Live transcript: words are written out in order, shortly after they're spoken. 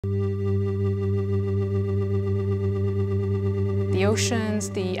The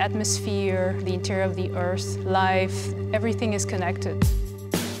oceans, the atmosphere, the interior of the Earth, life, everything is connected.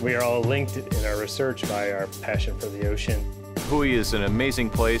 We are all linked in our research by our passion for the ocean. WHOI is an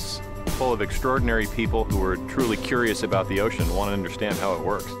amazing place full of extraordinary people who are truly curious about the ocean and want to understand how it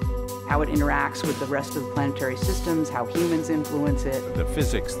works. How it interacts with the rest of the planetary systems, how humans influence it. The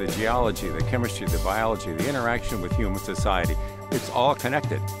physics, the geology, the chemistry, the biology, the interaction with human society, it's all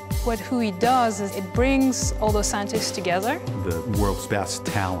connected. What WHOI does is it brings all those scientists together. The world's best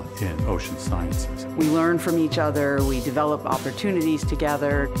talent in ocean sciences. We learn from each other, we develop opportunities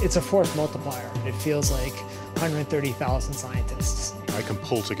together. It's a force multiplier. It feels like 130,000 scientists. I can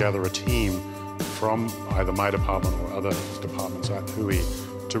pull together a team from either my department or other departments at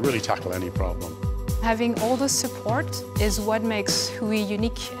WHOI to really tackle any problem. Having all the support is what makes WHOI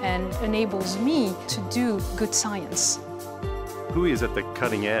unique and enables me to do good science. WHOI is at the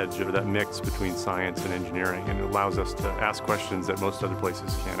cutting edge of that mix between science and engineering, and it allows us to ask questions that most other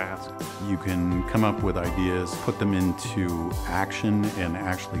places can't ask. You can come up with ideas, put them into action, and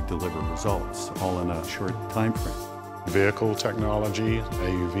actually deliver results, all in a short time frame. Vehicle technology,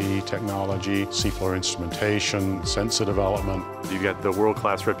 AUV technology, seafloor instrumentation, sensor development. You've got the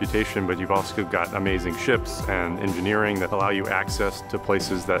world-class reputation, but you've also got amazing ships and engineering that allow you access to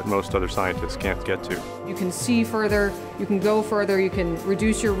places that most other scientists can't get to. You can see further, you can go further, you can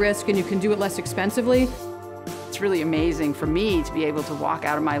reduce your risk, and you can do it less expensively. It's really amazing for me to be able to walk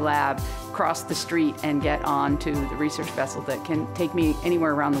out of my lab, cross the street, and get on to the research vessel that can take me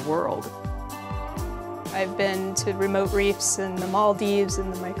anywhere around the world. I've been to remote reefs in the Maldives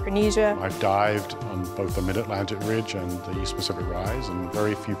and the Micronesia. I've dived on both the Mid-Atlantic Ridge and the East Pacific Rise, and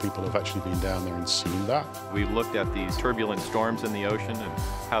very few people have actually been down there and seen that. We looked at these turbulent storms in the ocean and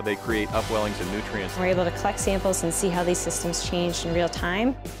how they create upwellings of nutrients. We're able to collect samples and see how these systems change in real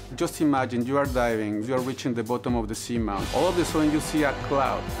time. Just imagine you are diving, you are reaching the bottom of the seamount. All of a sudden you see a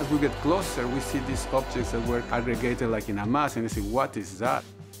cloud. As we get closer, we see these objects that were aggregated like in a mass, and you say, what is that?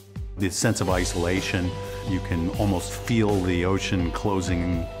 The sense of isolation, you can almost feel the ocean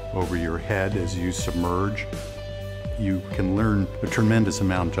closing over your head as you submerge. You can learn a tremendous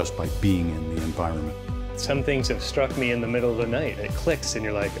amount just by being in the environment. Some things have struck me in the middle of the night. It clicks and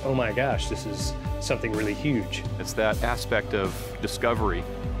you're like, oh my gosh, this is something really huge. It's that aspect of discovery,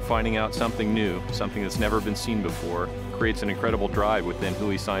 finding out something new, something that's never been seen before, creates an incredible drive within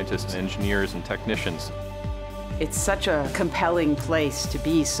WHOI scientists, engineers, and technicians. It's such a compelling place to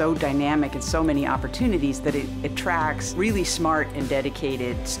be, so dynamic and so many opportunities that it attracts really smart and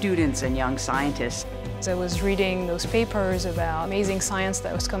dedicated students and young scientists. As I was reading those papers about amazing science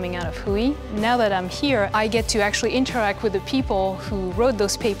that was coming out of WHOI, now that I'm here, I get to actually interact with the people who wrote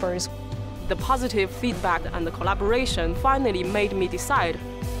those papers. The positive feedback and the collaboration finally made me decide,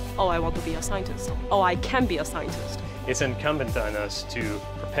 oh, I want to be a scientist. Oh, I can be a scientist. It's incumbent on us to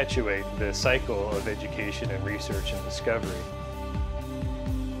perpetuate the cycle of education and research and discovery.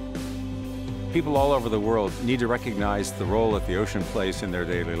 People all over the world need to recognize the role that the ocean plays in their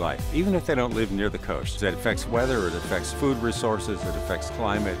daily life, even if they don't live near the coast. It affects weather, it affects food resources, it affects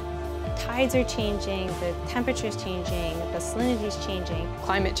climate. Tides are changing, the temperature's changing, the salinity's changing.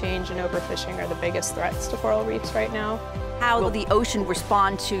 Climate change and overfishing are the biggest threats to coral reefs right now. How will the ocean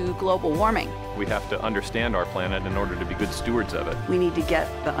respond to global warming? We have to understand our planet in order to be good stewards of it. We need to get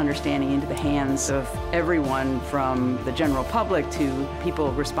the understanding into the hands of everyone, from the general public to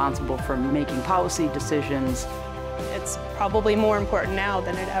people responsible for making policy decisions. It's probably more important now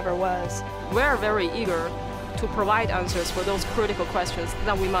than it ever was. We're very eager to provide answers for those critical questions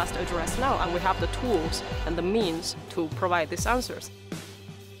that we must address now, and we have the tools and the means to provide these answers.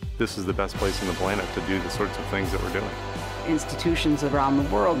 This is the best place on the planet to do the sorts of things that we're doing. Institutions around the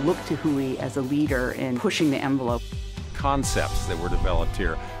world look to WHOI as a leader in pushing the envelope. Concepts that were developed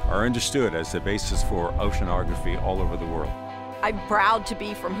here are understood as the basis for oceanography all over the world. I'm proud to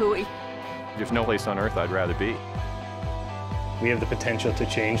be from WHOI. There's no place on Earth I'd rather be. We have the potential to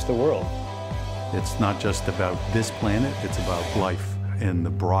change the world. It's not just about this planet, it's about life in the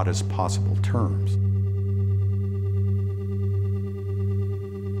broadest possible terms.